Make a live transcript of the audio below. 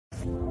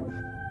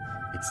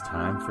It's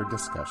time for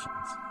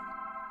discussions.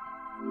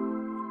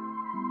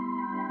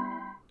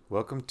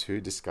 Welcome to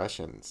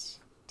Discussions.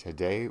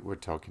 Today we're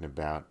talking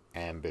about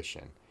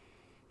ambition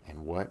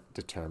and what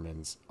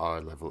determines our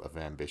level of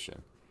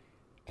ambition.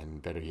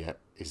 And better yet,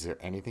 is there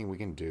anything we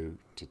can do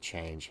to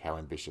change how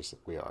ambitious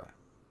we are?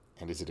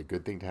 And is it a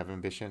good thing to have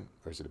ambition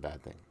or is it a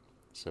bad thing?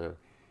 So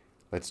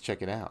let's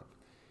check it out.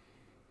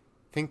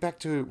 Think back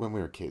to when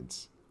we were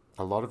kids.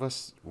 A lot of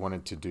us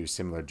wanted to do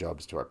similar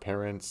jobs to our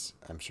parents.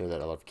 I'm sure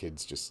that a lot of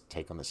kids just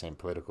take on the same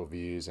political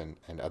views and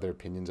other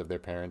opinions of their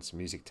parents,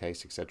 music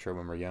tastes, etc.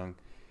 when we're young.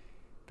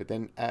 But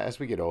then as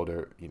we get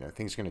older,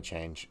 things are going to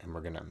change and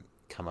we're going to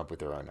come up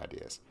with our own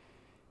ideas.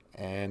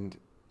 And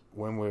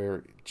when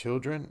we're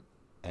children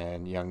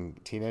and young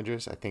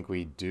teenagers, I think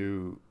we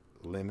do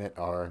limit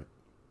our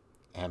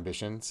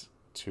ambitions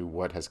to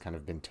what has kind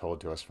of been told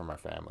to us from our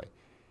family.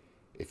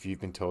 If you've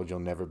been told you'll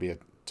never be a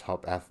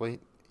top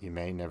athlete, you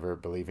may never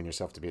believe in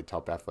yourself to be a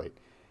top athlete.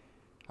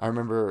 I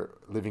remember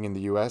living in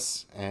the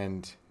US,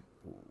 and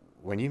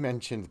when you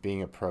mentioned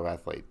being a pro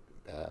athlete,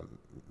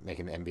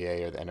 making the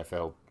NBA or the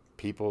NFL,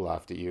 people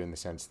laughed at you in the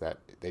sense that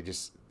they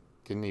just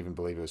didn't even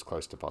believe it was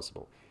close to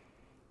possible.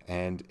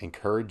 And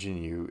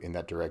encouraging you in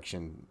that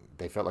direction,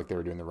 they felt like they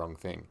were doing the wrong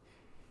thing.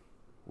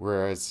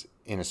 Whereas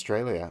in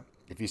Australia,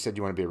 if you said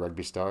you want to be a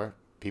rugby star,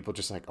 people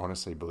just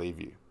honestly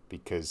believe you.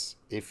 Because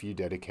if you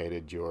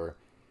dedicated your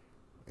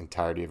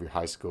entirety of your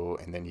high school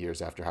and then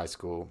years after high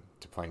school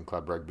to playing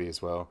club rugby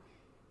as well,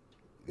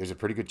 there's a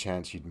pretty good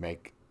chance you'd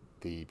make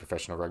the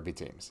professional rugby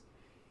teams.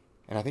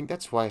 And I think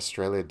that's why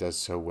Australia does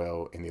so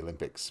well in the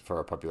Olympics for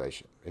our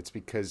population. It's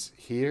because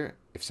here,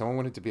 if someone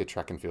wanted to be a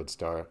track and field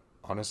star,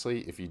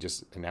 honestly, if you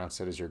just announced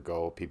that as your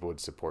goal, people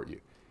would support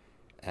you.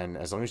 And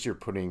as long as you're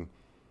putting,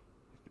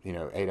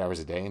 8 hours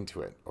a day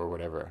into it or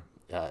whatever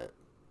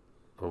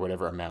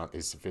amount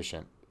is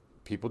sufficient,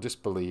 people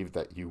just believe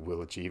that you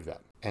will achieve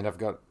that. And I've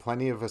got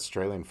plenty of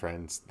Australian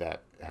friends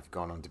that have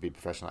gone on to be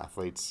professional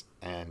athletes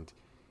and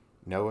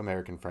no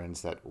American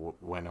friends that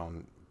went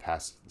on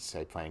past,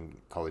 say, playing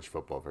college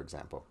football, for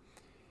example.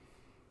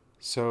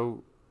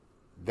 So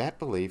that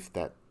belief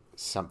that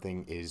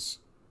something is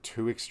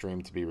too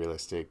extreme to be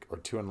realistic or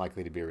too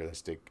unlikely to be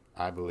realistic,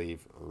 I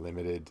believe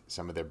limited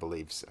some of their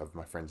beliefs of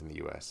my friends in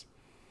the US.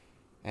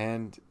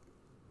 And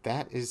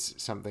that is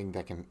something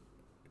that can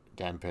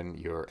dampen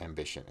your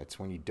ambition. It's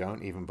when you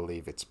don't even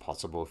believe it's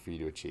possible for you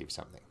to achieve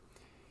something.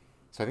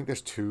 So I think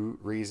there's two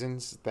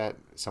reasons that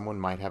someone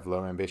might have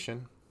low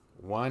ambition.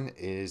 One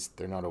is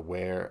they're not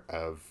aware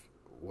of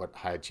what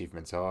high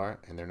achievements are,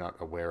 and they're not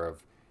aware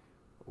of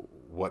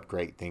what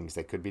great things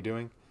they could be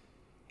doing.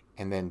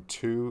 And then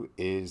two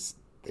is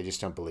they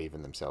just don't believe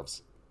in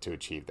themselves to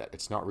achieve that.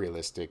 It's not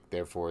realistic,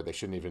 therefore they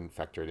shouldn't even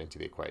factor it into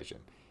the equation.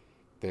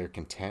 They're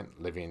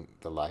content living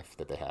the life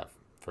that they have,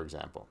 for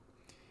example.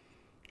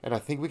 And I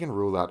think we can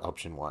rule out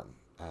option one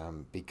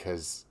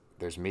because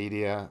there's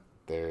media,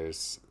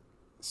 there's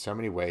so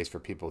many ways for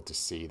people to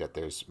see that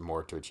there's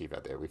more to achieve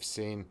out there. We've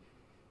seen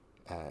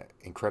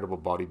incredible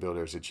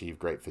bodybuilders achieve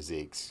great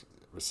physiques.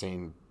 We've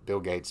seen Bill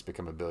Gates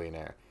become a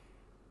billionaire.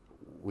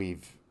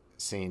 We've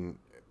seen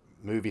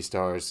movie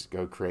stars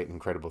go create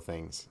incredible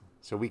things.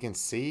 So we can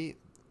see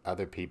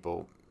other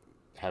people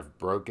have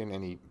broken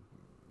any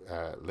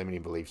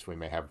limiting beliefs we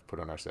may have put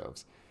on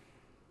ourselves.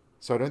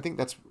 So I don't think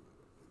that's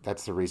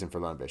the reason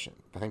for low ambition.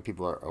 I think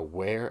people are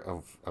aware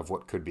of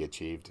what could be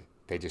achieved.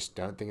 They just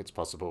don't think it's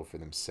possible for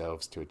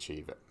themselves to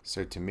achieve it.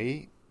 So to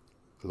me,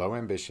 low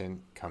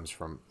ambition comes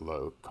from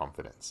low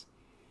confidence.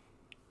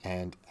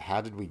 And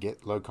how did we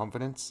get low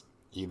confidence?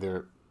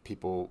 Either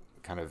people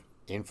kind of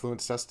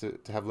influenced us to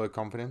have low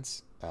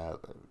confidence,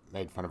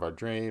 made fun of our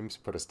dreams,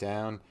 put us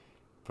down,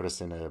 put us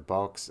in a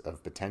box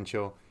of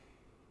potential,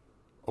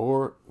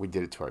 or we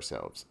did it to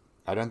ourselves.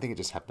 I don't think it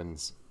just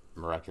happens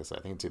miraculously.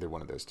 I think it's either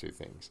one of those two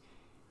things.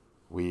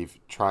 We've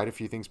tried a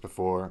few things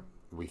before,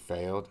 we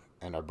failed,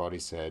 and our body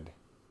said,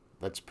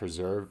 let's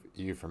preserve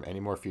you from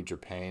any more future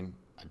pain.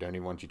 I don't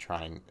even want you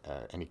trying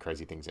any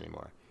crazy things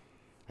anymore.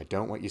 I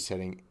don't want you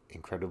setting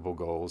incredible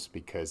goals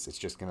because it's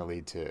just going to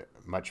lead to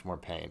much more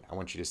pain. I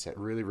want you to set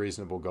really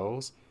reasonable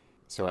goals,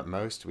 so at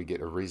most we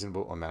get a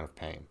reasonable amount of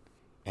pain.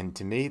 And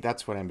to me,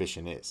 that's what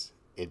ambition is.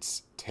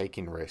 It's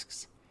taking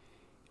risks.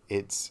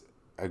 It's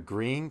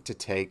agreeing to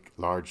take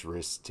large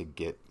risks to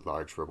get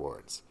large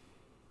rewards.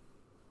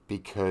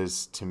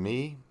 Because to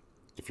me,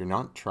 if you're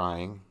not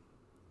trying,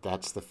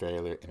 that's the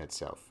failure in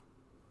itself.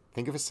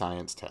 Think of a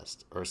science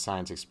test or a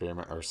science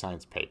experiment or a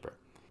science paper.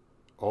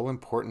 All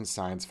important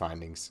science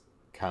findings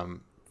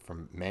come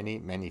from many,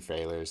 many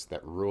failures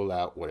that rule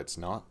out what it's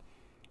not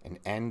and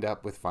end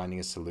up with finding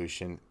a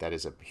solution that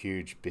is a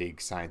huge, big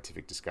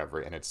scientific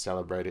discovery, and it's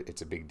celebrated,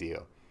 it's a big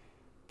deal.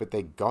 But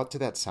they got to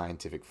that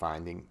scientific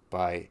finding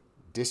by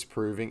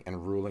disproving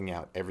and ruling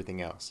out everything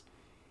else.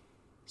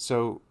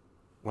 So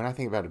when I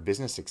think about a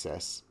business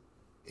success,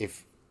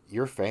 if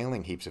you're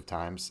failing heaps of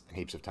times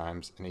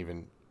and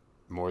even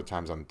more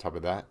times on top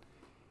of that,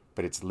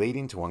 but it's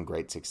leading to one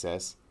great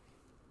success,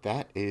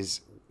 that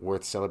is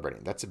worth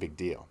celebrating. That's a big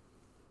deal.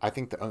 I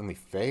think the only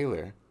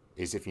failure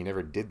is if you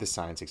never did the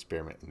science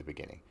experiment in the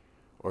beginning,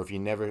 or if you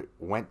never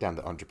went down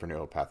the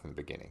entrepreneurial path in the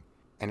beginning.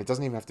 And it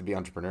doesn't even have to be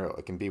entrepreneurial.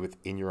 It can be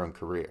within your own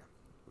career.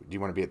 Do you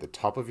want to be at the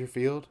top of your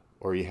field,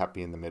 or are you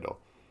happy in the middle?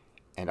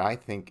 And I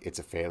think it's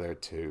a failure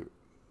to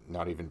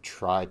not even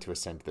try to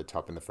ascend to the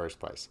top in the first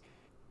place.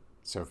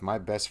 So if my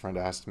best friend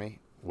asked me,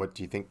 what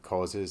do you think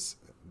causes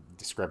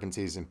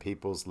discrepancies in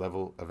people's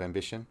level of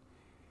ambition?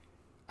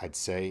 I'd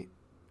say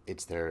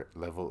it's their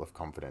level of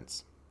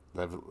confidence.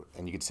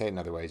 And you could say it in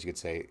other ways. You could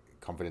say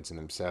confidence in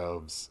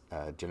themselves,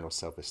 general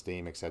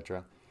self-esteem,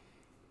 etc.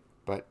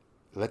 But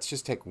let's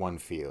just take one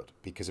field,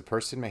 because a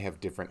person may have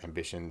different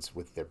ambitions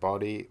with their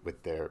body,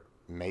 with their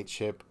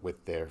mateship,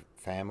 with their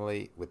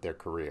family, with their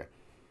career.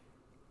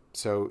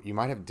 So you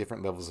might have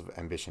different levels of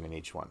ambition in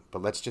each one.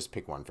 But let's just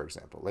pick one, for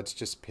example. Let's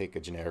just pick a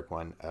generic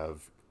one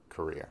of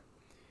career.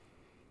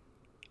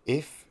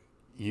 If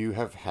you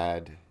have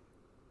had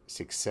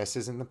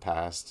successes in the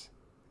past,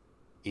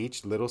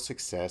 each little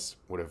success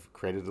would have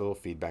created a little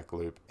feedback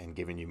loop and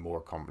given you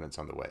more confidence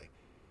on the way.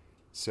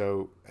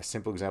 So a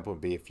simple example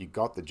would be, if you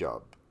got the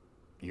job,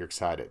 you're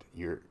excited.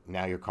 You're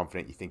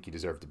confident. You think you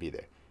deserve to be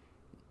there.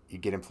 You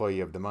get employee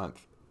of the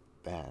month.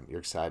 Bam, you're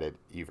excited.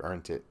 You've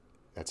earned it.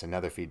 That's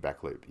another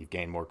feedback loop. You've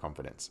gained more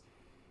confidence.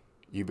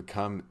 You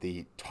become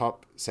the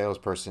top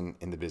salesperson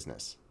in the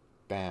business.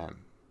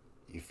 Bam,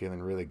 you're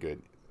feeling really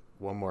good.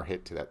 One more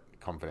hit to that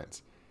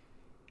confidence.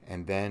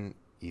 And then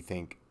you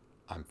think,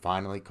 I'm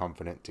finally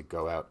confident to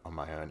go out on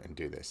my own and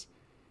do this.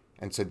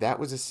 And so that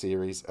was a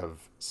series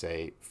of,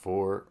 say,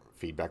 4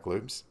 feedback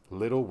loops,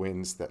 little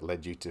wins that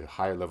led you to a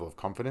higher level of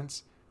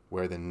confidence,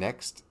 where the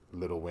next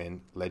little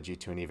win led you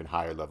to an even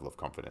higher level of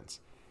confidence.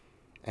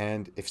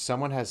 And if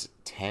someone has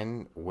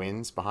 10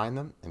 wins behind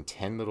them and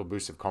 10 little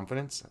boosts of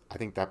confidence, I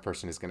think that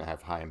person is going to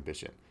have high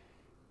ambition,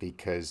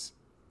 because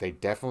they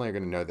definitely are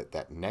going to know that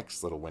that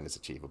next little win is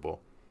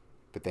achievable.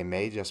 But they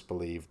may just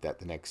believe that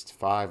the next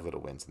 5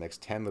 little wins, the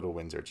next 10 little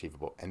wins are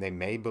achievable. And they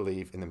may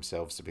believe in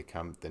themselves to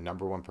become the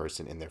number one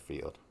person in their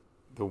field.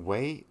 The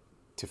way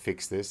to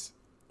fix this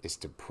is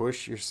to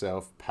push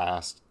yourself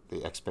past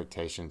the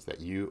expectations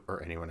that you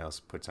or anyone else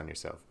puts on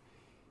yourself.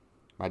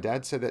 My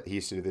dad said that he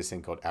used to do this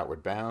thing called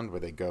Outward Bound, where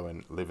they go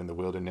and live in the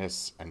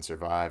wilderness and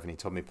survive. And he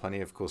told me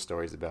plenty of cool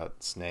stories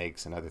about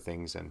snakes and other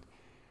things, and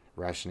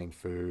rationing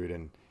food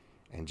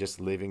and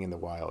just living in the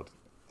wild.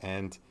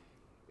 And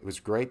it was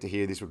great to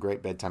hear. These were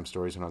great bedtime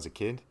stories when I was a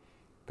kid.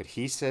 But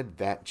he said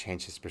that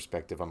changed his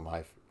perspective on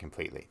life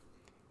completely.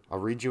 I'll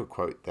read you a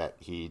quote that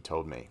he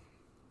told me.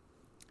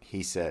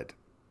 He said,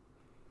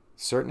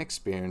 "Certain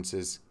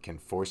experiences can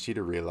force you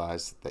to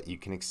realize that you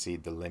can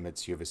exceed the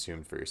limits you have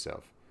assumed for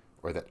yourself,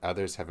 or that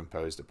others have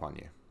imposed upon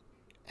you."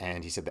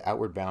 And he said the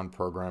Outward Bound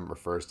program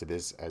refers to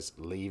this as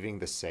leaving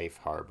the safe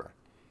harbor.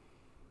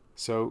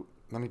 So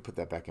let me put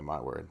that back in my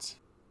words.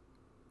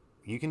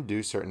 You can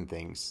do certain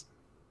things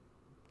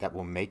that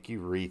will make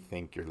you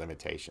rethink your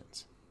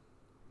limitations.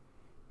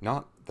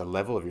 Not the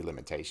level of your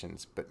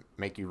limitations, but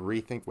make you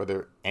rethink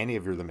whether any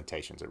of your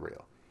limitations are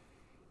real.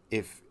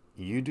 If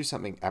you do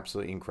something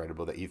absolutely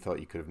incredible that you thought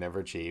you could have never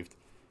achieved,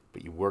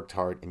 but you worked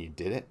hard and you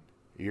did it,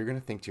 you're going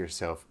to think to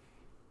yourself,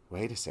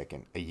 wait a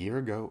second, a year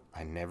ago,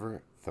 I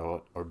never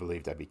thought or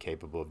believed I'd be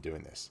capable of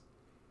doing this.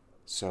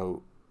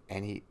 So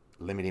any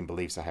limiting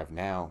beliefs I have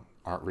now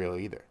aren't real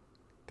either.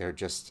 They're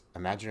just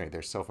imaginary.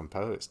 They're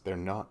self-imposed. They're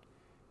not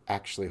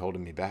actually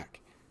holding me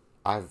back.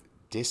 I've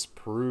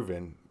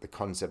disproven the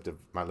concept of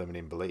my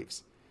limiting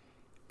beliefs.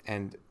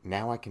 And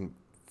now I can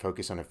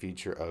focus on a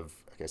future of,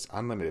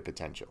 unlimited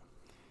potential.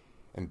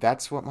 And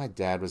that's what my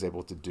dad was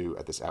able to do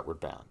at this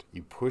Outward Bound.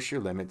 You push your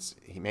limits.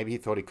 Maybe he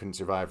thought he couldn't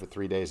survive for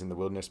 3 days in the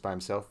wilderness by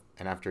himself.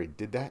 And after he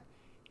did that,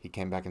 he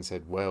came back and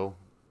said, well,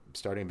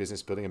 starting a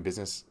business, building a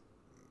business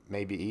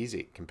may be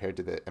easy compared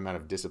to the amount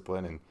of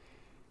discipline and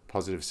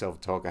positive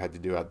self-talk I had to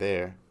do out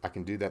there. I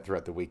can do that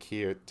throughout the week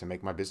here to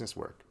make my business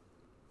work.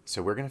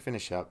 So we're going to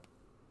finish up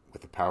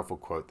with a powerful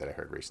quote that I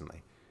heard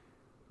recently,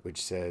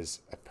 which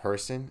says, a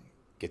person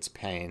gets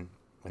pain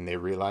when they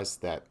realize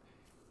that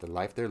the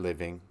life they're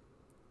living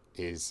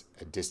is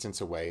a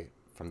distance away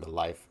from the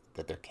life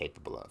that they're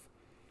capable of.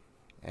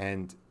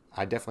 And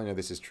I definitely know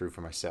this is true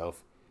for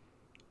myself.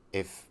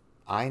 If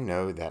I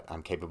know that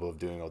I'm capable of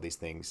doing all these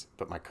things,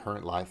 but my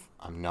current life,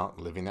 I'm not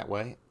living that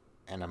way,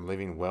 and I'm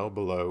living well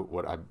below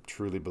what I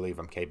truly believe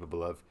I'm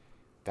capable of,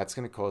 that's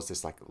going to cause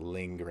this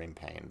lingering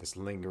pain, this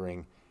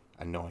lingering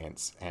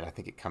annoyance. And I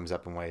think it comes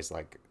up in ways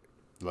like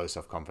low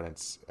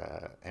self-confidence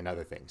and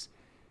other things.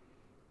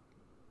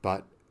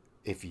 But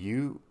if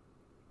you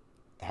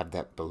have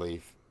that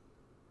belief,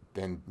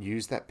 then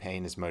use that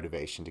pain as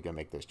motivation to go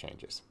make those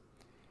changes.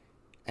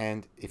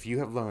 And if you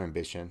have low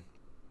ambition,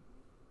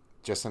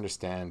 just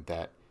understand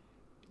that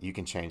you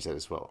can change that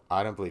as well.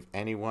 I don't believe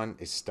anyone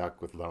is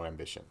stuck with low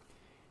ambition.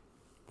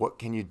 What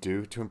can you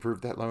do to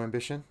improve that low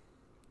ambition?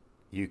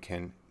 You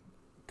can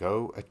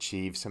go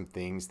achieve some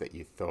things that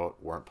you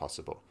thought weren't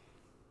possible.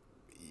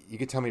 You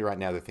could tell me right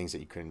now the things that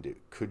you couldn't do.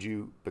 Could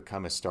you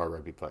become a star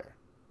rugby player?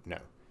 No.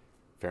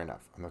 Fair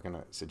enough. I'm not going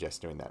to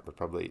suggest doing that. We're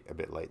probably a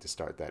bit late to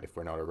start that if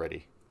we're not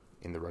already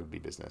in the rugby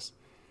business.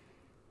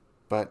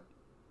 But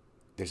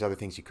there's other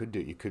things you could do.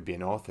 You could be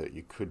an author.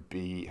 You could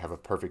have a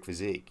perfect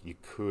physique. You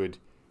could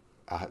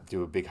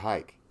do a big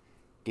hike.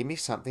 Give me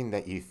something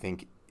that you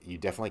think you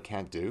definitely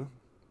can't do,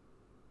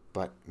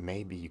 but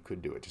maybe you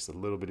could do it. Just a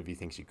little bit of you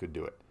thinks you could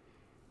do it.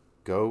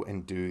 Go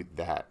and do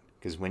that.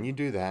 Because when you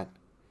do that,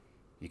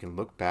 you can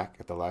look back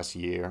at the last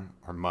year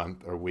or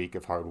month or week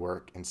of hard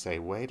work and say,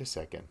 wait a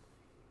second,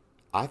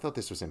 I thought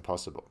this was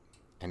impossible,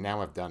 and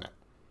now I've done it.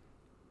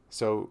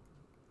 So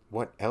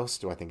what else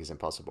do I think is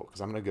impossible? Because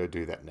I'm going to go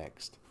do that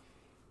next.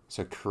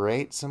 So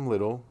create some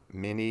little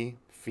mini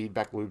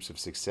feedback loops of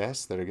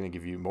success that are going to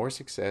give you more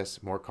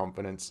success, more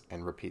confidence,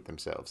 and repeat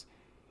themselves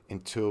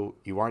until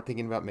you aren't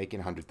thinking about making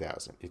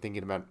 100,000. You're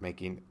thinking about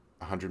making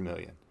 100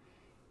 million.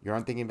 You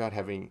aren't thinking about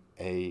having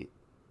a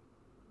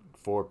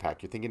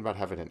 4-pack. You're thinking about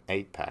having an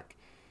 8-pack.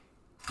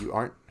 You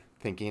aren't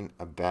thinking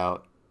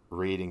about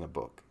reading a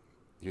book.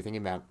 You're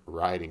thinking about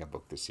writing a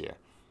book this year.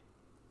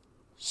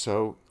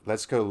 So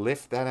let's go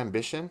lift that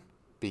ambition,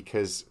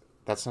 because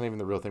that's not even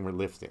the real thing we're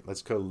lifting.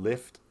 Let's go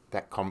lift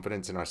that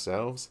confidence in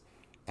ourselves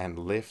and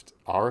lift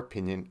our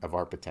opinion of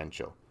our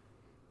potential,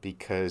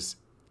 because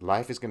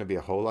life is going to be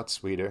a whole lot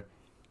sweeter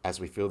as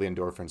we feel the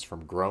endorphins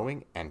from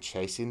growing and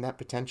chasing that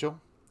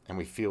potential, and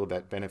we feel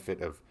that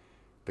benefit of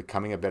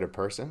becoming a better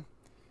person,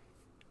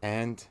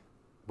 and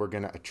we're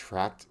going to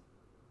attract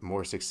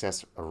more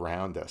success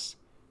around us,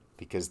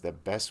 because the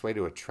best way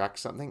to attract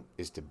something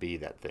is to be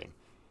that thing.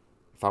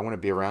 If I want to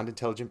be around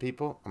intelligent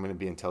people, I'm going to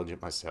be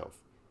intelligent myself.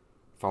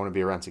 If I want to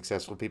be around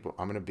successful people,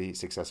 I'm going to be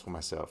successful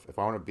myself. If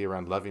I want to be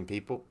around loving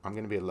people, I'm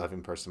going to be a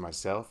loving person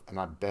myself, and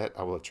I bet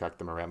I will attract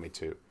them around me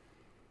too.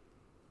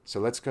 So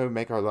let's go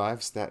make our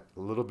lives that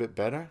little bit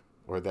better,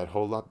 or that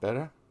whole lot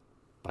better,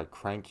 by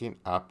cranking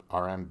up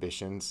our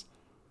ambitions,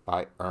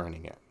 by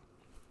earning it.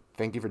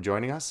 Thank you for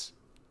joining us,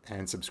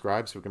 and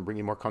subscribe so we can bring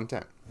you more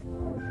content.